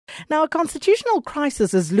Now, a constitutional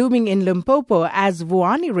crisis is looming in Limpopo as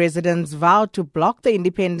Vuwani residents vow to block the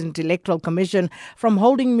Independent Electoral Commission from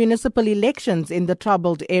holding municipal elections in the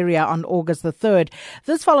troubled area on August the 3rd.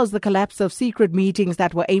 This follows the collapse of secret meetings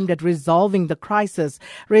that were aimed at resolving the crisis.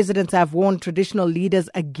 Residents have warned traditional leaders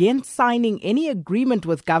against signing any agreement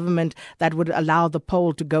with government that would allow the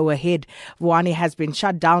poll to go ahead. Vuwani has been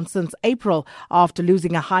shut down since April after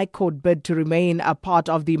losing a high court bid to remain a part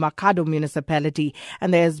of the Pro-Makhado municipality.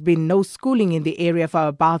 And there's been no schooling in the area for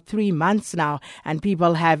about 3 months now. And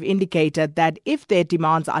people have indicated that if their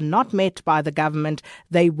demands are not met by the government,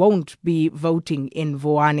 they won't be voting in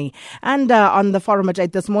Vuwani. And on the forum at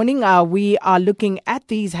 8 this morning, we are looking at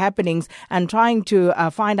these happenings and trying to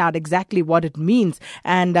find out exactly what it means.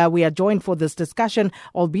 And we are joined for this discussion,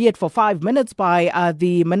 albeit for 5 minutes, by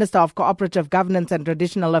the Minister of Cooperative Governance and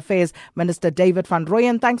Traditional Affairs, Minister David van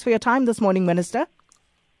Rooyen. Thanks for your time this morning, Minister.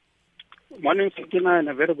 Morning, Sakina, and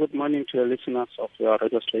a very good morning to your listeners of your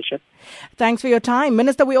radio station. Thanks for your time.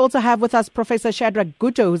 Minister, we also have with us Professor Shadrack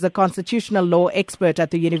Gutto, who's a constitutional law expert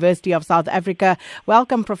at the University of South Africa.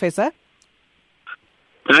 Welcome, Professor.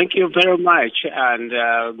 Thank you very much, and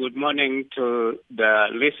good morning to the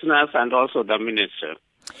listeners and also the Minister.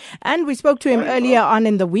 And we spoke to him earlier on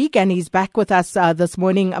in the week, and he's back with us this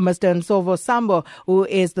morning, Mr. Nsovo Sambo, who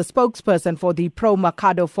is the spokesperson for the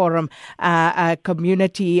Pro-Makhado Forum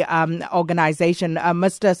community organization.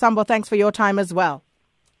 Mr. Sambo, thanks for your time as well.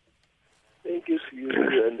 Thank you to you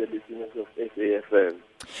and the listeners of SAFM.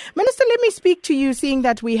 Minister, let me speak to you, seeing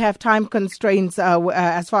that we have time constraints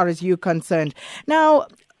as far as you're concerned. Now,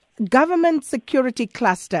 Government Security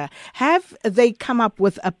Cluster, have they come up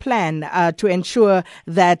with a plan to ensure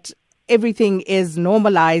that everything is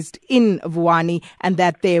normalized in Vuwani and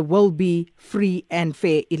that there will be free and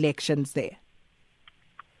fair elections there?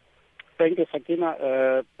 Thank you,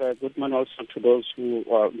 Sakina. Good morning also to those who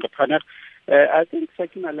are in the panel. I think,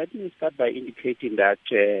 Sakina, let me start by indicating that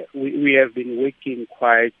we have been working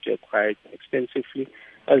quite extensively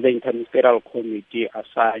as the Interministerial Committee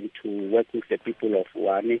assigned to work with the people of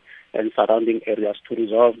Vuwani and surrounding areas to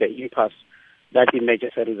resolve the impasse that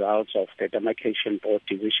emerges as a result of the demarcation board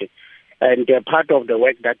division. And part of the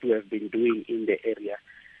work that we have been doing in the area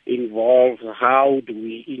involves how do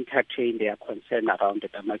we entertain their concern around the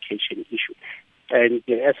demarcation issue. And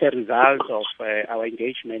as a result of our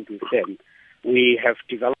engagement with them, we have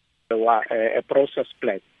developed a process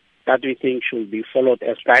plan that we think should be followed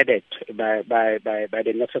as guided by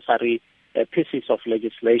the necessary pieces of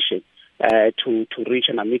legislation to reach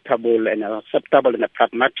an amicable and acceptable and a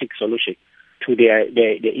pragmatic solution to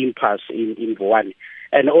the impasse in Vuwani.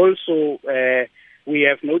 And also, we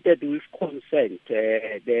have noted with concern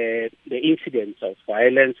the incidence of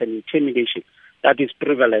violence and intimidation that is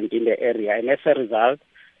prevalent in the area. And as a result,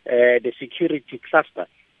 the security cluster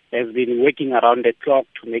has been working around the clock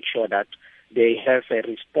to make sure that they have a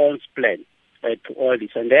response plan to all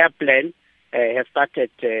this. And their plan has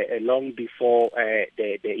started long before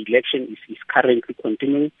the election is currently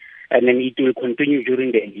continuing, and then it will continue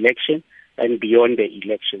during the election and beyond the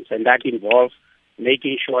elections. And that involves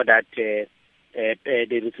making sure that there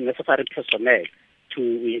is necessary personnel to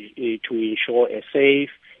ensure a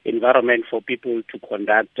safe environment for people to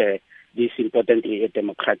conduct this important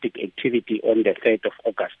democratic activity on the 3rd of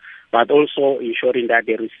August, but also ensuring that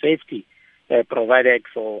there is safety provided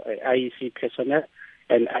for IEC personnel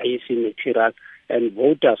and IEC material and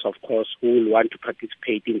voters, of course, who will want to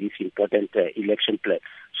participate in this important election plan.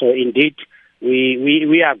 So indeed,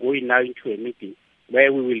 we are going now into a meeting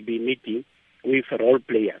where we will be meeting with role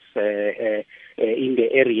players in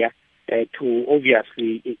the area to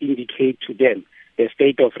obviously indicate to them the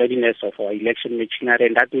state of readiness of our election machinery,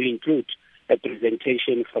 and that will include a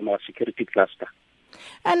presentation from our security cluster.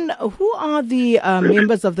 And who are the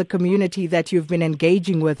members of the community that you've been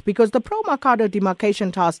engaging with? Because the Pro-Makhado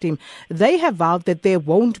demarcation task team, they have vowed that there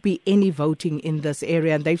won't be any voting in this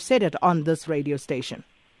area, and they've said it on this radio station.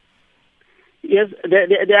 Yes,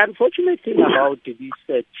 the unfortunate thing about this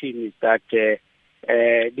team is that this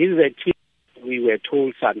is a team we were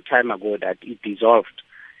told some time ago that it dissolved.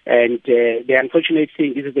 And the unfortunate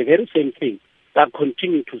thing, this is the very same thing that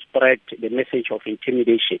continues to spread the message of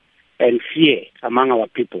intimidation and fear among our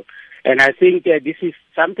people. And I think this is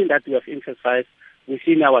something that we have emphasized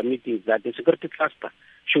within our meetings, that the security cluster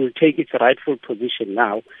should take its rightful position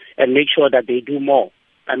now and make sure that they do more.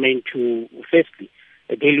 To firstly,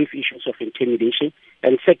 deal with issues of intimidation,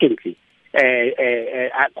 and secondly,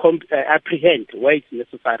 apprehend where it's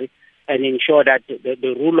necessary and ensure that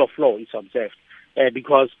the rule of law is observed.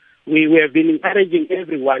 Because we have been encouraging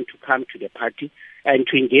everyone to come to the party and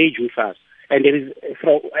to engage with us. And there is,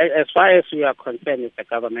 as far as we are concerned with the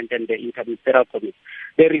government and the interministerial committee,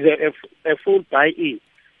 there is a full buy-in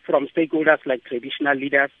from stakeholders like traditional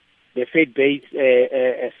leaders, the faith-based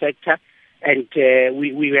sector, and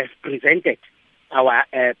we have presented our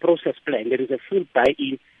process plan. There is a full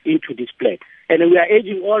buy-in into this plan. And we are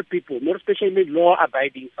urging all people, more especially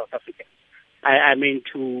law-abiding South Africans,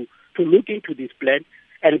 to look into this plan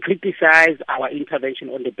and criticize our intervention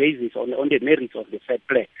on the basis, on the merits of the said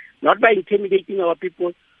plan. Not by intimidating our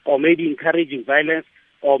people or maybe encouraging violence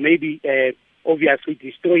or maybe obviously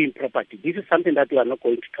destroying property. This is something that we are not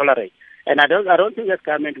going to tolerate. And I don't think that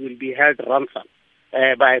government will be held ransom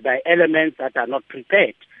by elements that are not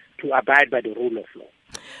prepared to abide by the rule of law.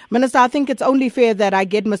 Minister, I think it's only fair that I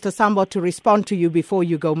get Mr. Sambo to respond to you before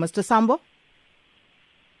you go. Mr. Sambo?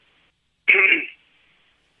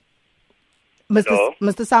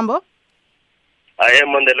 Mr. Sambo? I am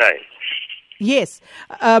on the line. Yes.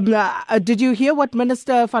 Did you hear what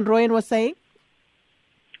Minister van Rooyen was saying?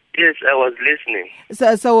 Yes, I was listening.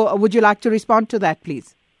 So would you like to respond to that,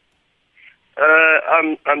 please?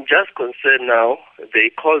 I'm just concerned now.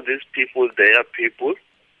 They call these people their people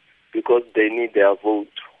because they need their vote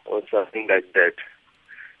or something like that.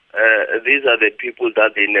 These are the people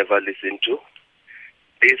that they never listen to.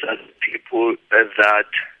 These are the people that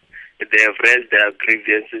they have raised their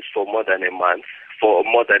grievances for more than a month, for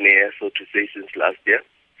more than a year, so to say, since last year.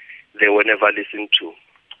 They were never listened to.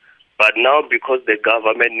 But now, because the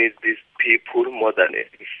government needs these people more than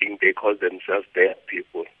anything, they call themselves their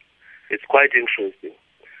people. It's quite interesting.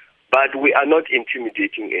 But we are not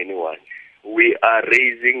intimidating anyone. We are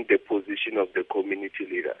raising the position of the community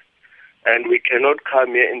leaders. And we cannot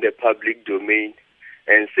come here in the public domain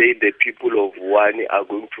and say the people of Vuwani are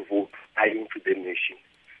going to vote into the nation.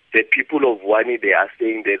 The people of Vuwani, they are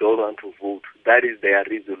saying they don't want to vote. That is their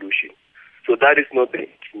resolution. So that is not the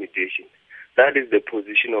intimidation. That is the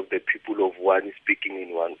position of the people of Vuwani speaking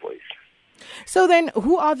in one voice. So then,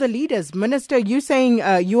 who are the leaders? Minister, you saying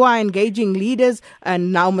you are engaging leaders,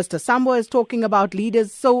 and now Mr. Sambo is talking about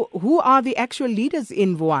leaders. So who are the actual leaders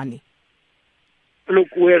in Vuwani? Look,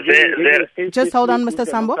 just hold on, Mr.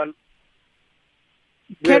 Sambo.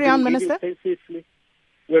 Carry on, Minister.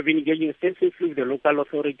 We have been engaging extensively with the local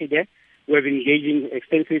authority there. We have been engaging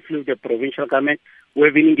extensively with the provincial government. We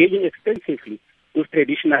have been engaging extensively with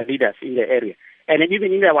traditional leaders in the area. And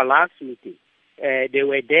even in our last meeting, they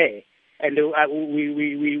were there. And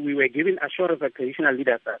we were given assurance by traditional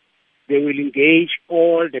leaders that they will engage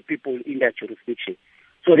all the people in their jurisdiction.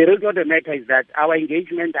 So the result of the matter is that our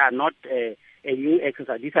engagement are not a new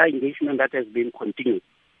exercise. These are engagement that has been continued.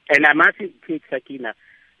 And I must indicate, Sakina,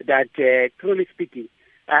 that truly speaking,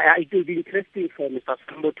 it will be interesting for Mr.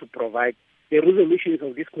 Sambo to provide the resolutions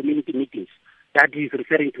of these community meetings that he is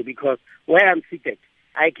referring to, because where I'm seated,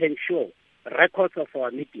 I can show records of our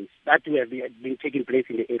meetings that have been taking place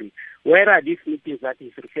in the area. Where are these meetings that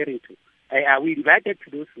he's referring to? Are we invited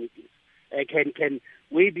to those meetings? Can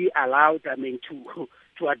we be allowed,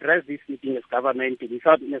 to address this meeting as government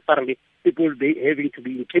without necessarily people having to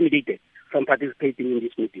be intimidated from participating in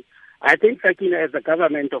this meeting? I think, Sakina, as the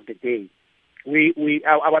government of the day,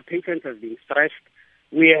 our patience has been stretched.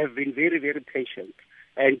 We have been very, very patient,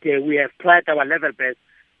 and we have tried our level best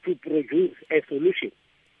to produce a solution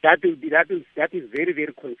that is very,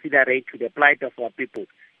 very considerate to the plight of our people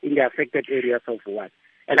in the affected areas of Vuwani.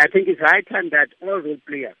 And I think it's high time that all role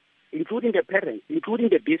players, including the parents, including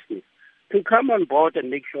the business, to come on board and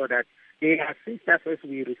make sure that they assist us as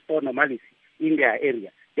we restore normalcy in their area.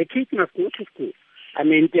 The kids must go to school.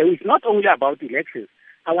 It's not only about elections.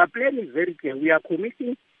 Our plan is very clear. We are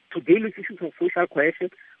committing to deal with issues of social cohesion.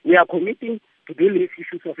 We are committing to deal with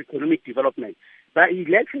issues of economic development. But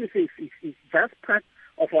elections is just part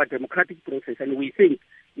of our democratic process, and we think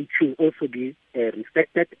it should also be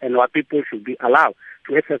respected, and our people should be allowed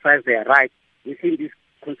to exercise their rights within this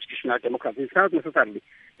constitutional democracy without necessarily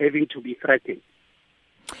having to be threatened.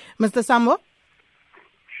 Mr. Sambo?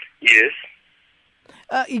 Yes.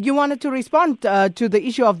 You wanted to respond to the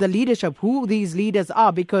issue of the leadership, who these leaders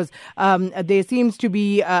are, because there seems to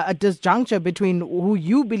be a disjuncture between who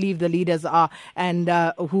you believe the leaders are and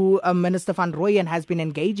who Minister van Rooyen has been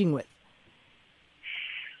engaging with.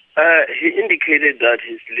 He indicated that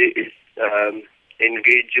he's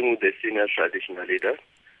engaging with the senior traditional leaders.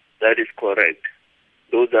 That is correct.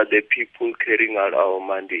 Those are the people carrying out our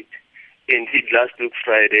mandate. Indeed, last week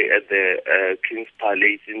Friday at the King's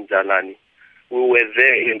Palace in Zalani, we were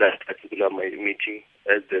there in that particular meeting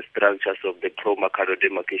as the structures of the Pro-Makhado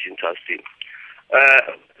demarcation trust team.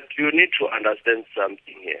 You need to understand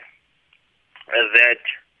something here, that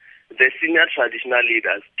the senior traditional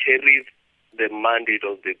leaders carry the mandate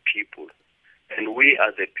of the people. and we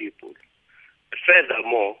are the people.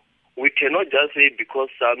 Furthermore, we cannot just say because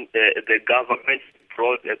the government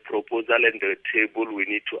brought a proposal on the table, we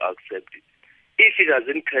need to accept it. If it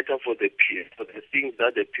doesn't cater for the things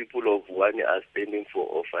that the people of Vuwani are standing for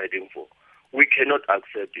or fighting for, we cannot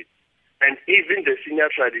accept it. And even the senior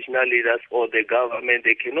traditional leaders or the government,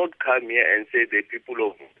 they cannot come here and say the people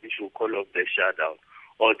of Vuwani should call off the shutdown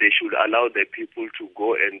or they should allow the people to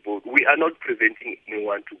go and vote. We are not preventing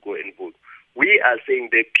anyone to go and vote. We are saying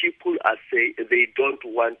the people are saying they don't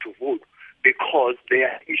want to vote because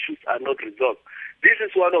their issues are not resolved. This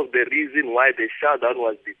is one of the reasons why the shutdown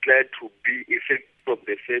was declared to be effective from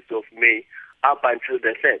the 1st of May up until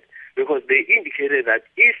the 3rd, because they indicated that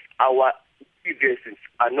if our grievances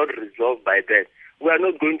are not resolved by then, we are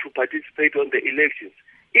not going to participate on the elections.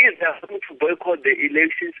 If they are going to boycott the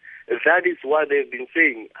elections, that is what they've been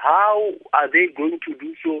saying. How are they going to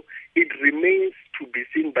do so? It remains to be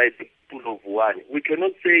seen by the people of Vuwani. We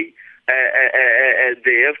cannot say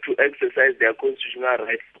they have to exercise their constitutional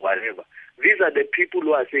rights, whatever. These are the people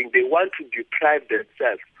who are saying they want to deprive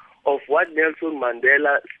themselves of what Nelson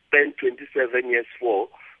Mandela spent 27 years for,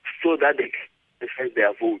 so that they can exercise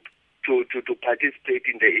their vote to participate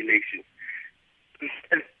in the elections.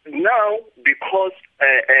 Now, because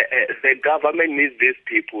the government needs these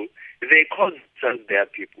people, they call themselves their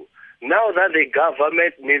people. Now that the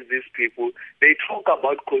government needs these people, they talk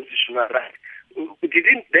about constitutional rights.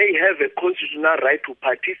 Didn't they have a constitutional right to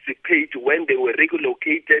participate when they were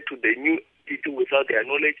relocated to the new city without their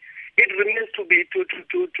knowledge? It remains to be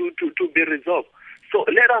resolved. So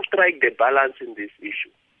let us strike the balance in this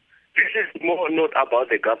issue. This is more not about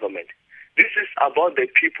the government. This is about the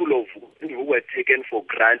people who were taken for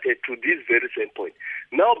granted to this very same point.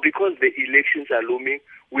 Now, because the elections are looming,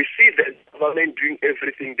 we see the government doing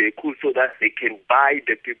everything they could so that they can buy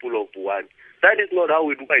the people of Vuwani. That is not how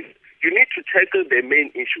it works. You need to tackle the main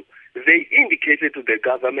issue. They indicated to the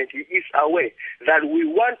government, he is aware that we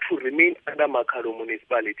want to remain under Makhado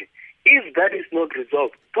municipality. If that is not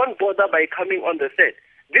resolved, don't bother by coming on the set.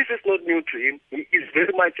 This is not new to him. He is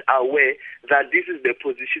very much aware that this is the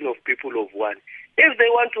position of people of Vuwani. If they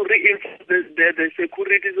want to reinforce the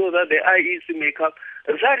security so that the IEC make up,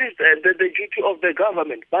 that is the duty of the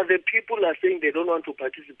government. But the people are saying they don't want to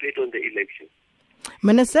participate on the election.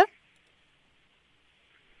 Minister?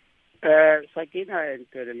 Sakina and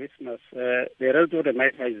the listeners, the real truth of the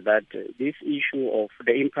matter is that this issue of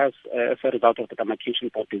the impasse as a result of the demarcation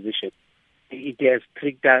proposition, it has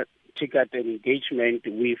triggered an engagement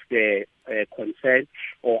with the concerned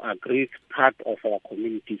or aggrieved part of our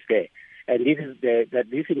communities there. And this is that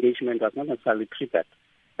this engagement was not necessarily triggered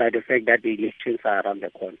by the fact that the elections are around the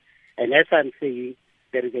corner. And as I'm saying,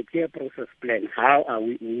 there is a clear process plan. How are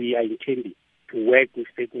we are intending to work with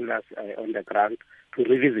stakeholders on the ground to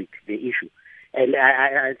revisit the issue. And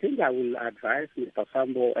I think I will advise Mr.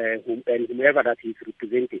 Sambo and whoever that he's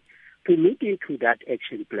representing to look into that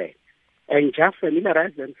action plan and just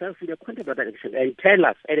familiarize themselves with the content of that action and tell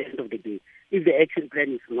us at the end of the day if the action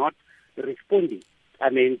plan is not responding,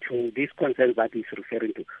 to these concerns that he's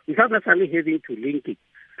referring to, without necessarily having to link it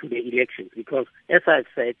to the elections. Because, as I've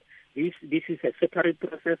said, this is a separate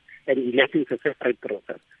process and elections is a separate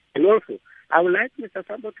process. And also, I would like Mr.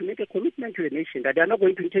 Sambo to make a commitment to the nation that they are not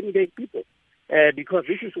going to intimidate people, because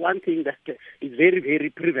this is one thing that is very, very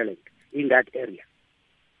prevalent in that area.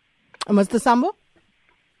 Mr. Sambo?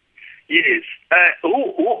 Yes. Who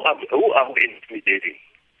are we intimidating?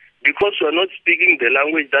 Because we are not speaking the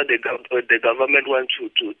language that the government wants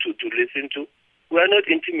to listen to. We are not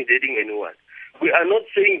intimidating anyone. We are not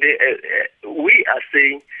saying we are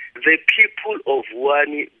saying the people of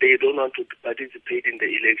Vuwani, they don't want to participate in the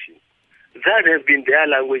elections. That has been their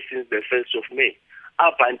language since the 1st of May,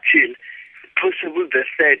 up until possible the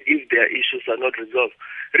 3rd if their issues are not resolved.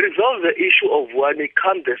 Resolve the issue of Vuwani,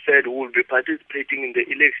 come the 3rd, we will be participating in the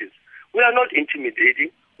elections. We are not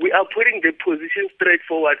intimidating. We are putting the position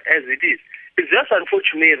straightforward as it is. It's just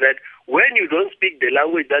unfortunate that when you don't speak the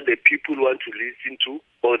language that the people want to listen to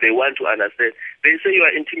or they want to understand, they say you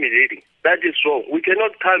are intimidating. That is wrong. We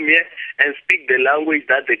cannot come here and speak the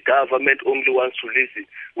language that the government only wants to listen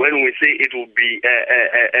when we say it will be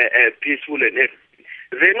peaceful and everything.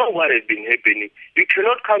 They know what has been happening. You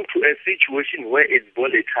cannot come to a situation where it's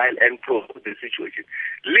volatile and provoke the situation.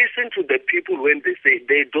 Listen to the people when they say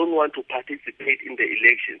they don't want to participate in the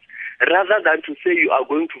elections, rather than to say you are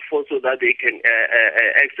going to force so that they can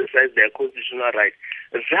exercise their constitutional right.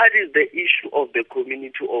 That is the issue of the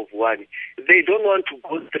community of Vuwani. They don't want to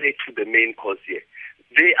go straight to the main cause here.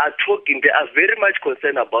 They are very much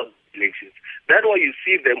concerned about elections. That's why you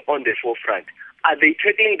see them on the forefront. Are they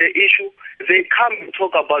tackling the issue? They come and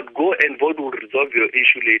talk about go and vote will resolve your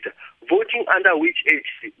issue later. Voting under which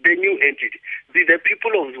entity? The new entity. Did the people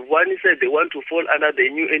of Vuwani say they want to fall under the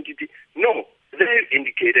new entity? No. They've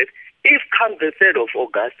indicated if come the 3rd of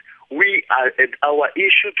August, we are at our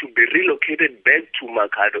issue to be relocated back to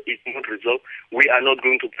Makhado is not resolved, we are not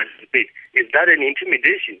going to participate. Is that an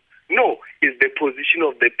intimidation? No. It's the position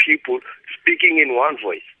of the people speaking in one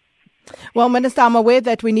voice. Well, Minister, I'm aware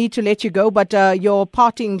that we need to let you go, but your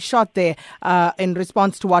parting shot there in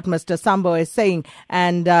response to what Mr. Sambo is saying,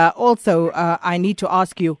 and also I need to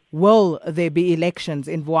ask you, will there be elections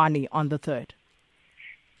in Vuwani on the 3rd?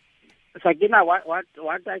 Sakina, what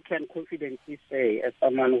I can confidently say as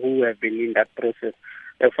someone who has been in that process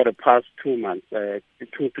for the past 2 months, 2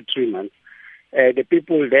 to 3 months, the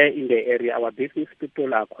people there in the area, our business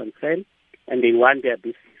people are concerned and they want their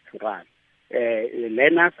business to run.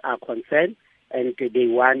 Learners are concerned and they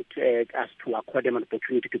want us to accord them an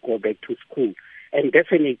opportunity to go back to school. And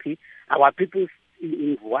definitely, our people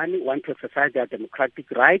in Vuwani want to exercise their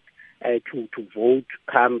democratic right to vote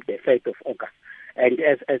come the 3rd of August. And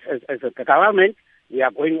as a government, we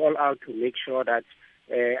are going all out to make sure that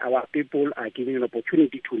our people are given an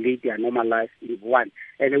opportunity to lead their normal lives in Vuwani.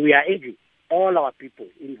 And we are urging all our people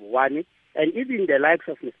in Vuwani, and even the likes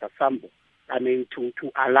of Mr. Sambo,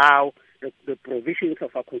 to allow the provisions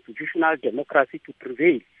of our constitutional democracy to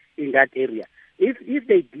prevail in that area. If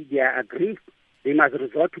they are aggrieved, they must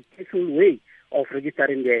resort to peaceful way of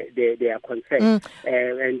registering their concern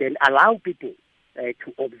and then allow people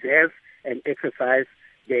to observe and exercise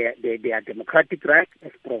their democratic right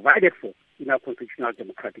as provided for in our constitutional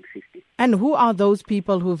democratic system. And who are those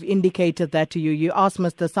people who've indicated that to you? You asked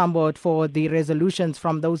Mr. Sambo for the resolutions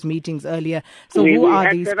from those meetings earlier. So who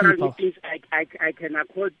are these people? Meetings. I can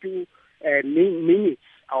accord to minutes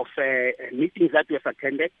of meetings that we have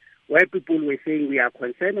attended where people were saying we are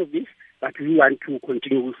concerned of this, but we want to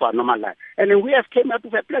continue with our normal life. And then we have came up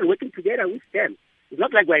with a plan working together with them. It's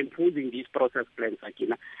not like we're imposing these process plans,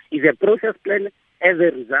 Akina. It's a process plan as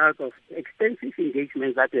a result of extensive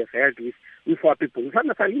engagements that we have held with our people. It's not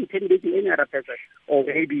necessarily intimidating any other person or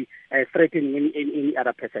maybe threatening any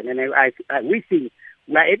other person. And we think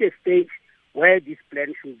we are at a stage where this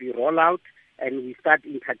plan should be rolled out and we start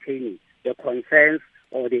entertaining the concerns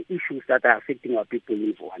or the issues that are affecting our people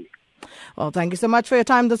in Vuwani. Well, thank you so much for your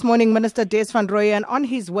time this morning, Minister Des van Rooyen, on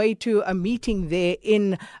his way to a meeting there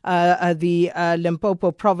in the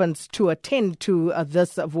Limpopo province to attend to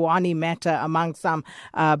this Vuwani matter among some.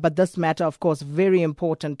 But this matter, of course, very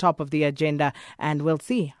important, top of the agenda, and we'll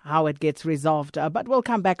see how it gets resolved. But we'll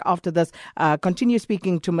come back after this, continue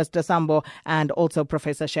speaking to Mr. Sambo and also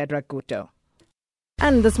Professor Shadrack Guto.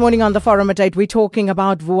 And this morning on the Forum at 8, we're talking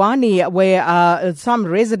about Vuwani, where some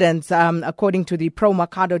residents, according to the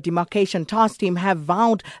Pro-Makhado demarcation task team, have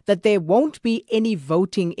vowed that there won't be any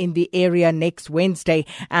voting in the area next Wednesday.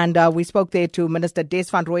 And we spoke there to Minister Des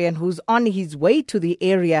van Rooyen, who's on his way to the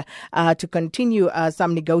area to continue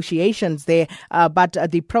some negotiations there. But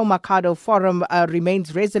the Pro-Makhado Forum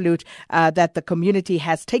remains resolute that the community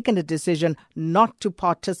has taken a decision not to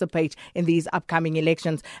participate in these upcoming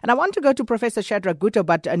elections. And I want to go to Professor Shadrack Guto,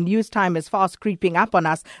 but news time is fast creeping up on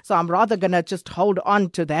us, so I'm rather going to just hold on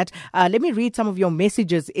to that. Let me read some of your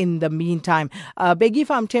messages in the meantime.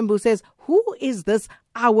 Begifam Tembu says, who is this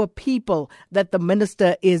our people that the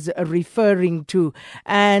minister is referring to?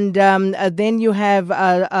 And then you have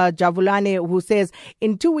Javulane, who says,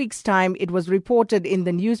 in 2 weeks' time, it was reported in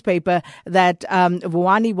the newspaper that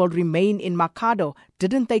Vuwani will remain in Makhado.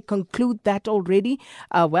 Didn't they conclude that already?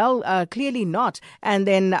 Well, clearly not. And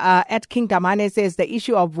then at King Tamane says, the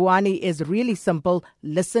issue of Vuwani is really simple.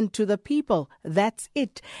 Listen to the people. That's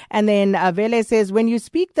it. And then Vele says, when you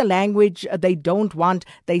speak the language they don't want,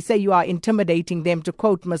 they say you are intimidating them, to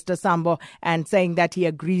quote Mr. Sambo, and saying that he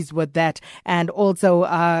agrees with that. And also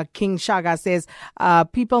King Shaga says,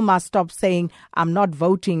 people must stop saying, I'm not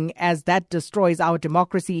voting, as that destroys our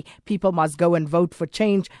democracy. People must go and vote for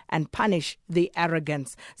change and punish the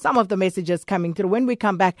arrogance. Some of the messages coming through. When we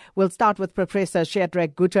come back, we'll start with Professor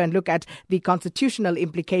Shadrack Guto and look at the constitutional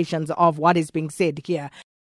implications of what is being said here.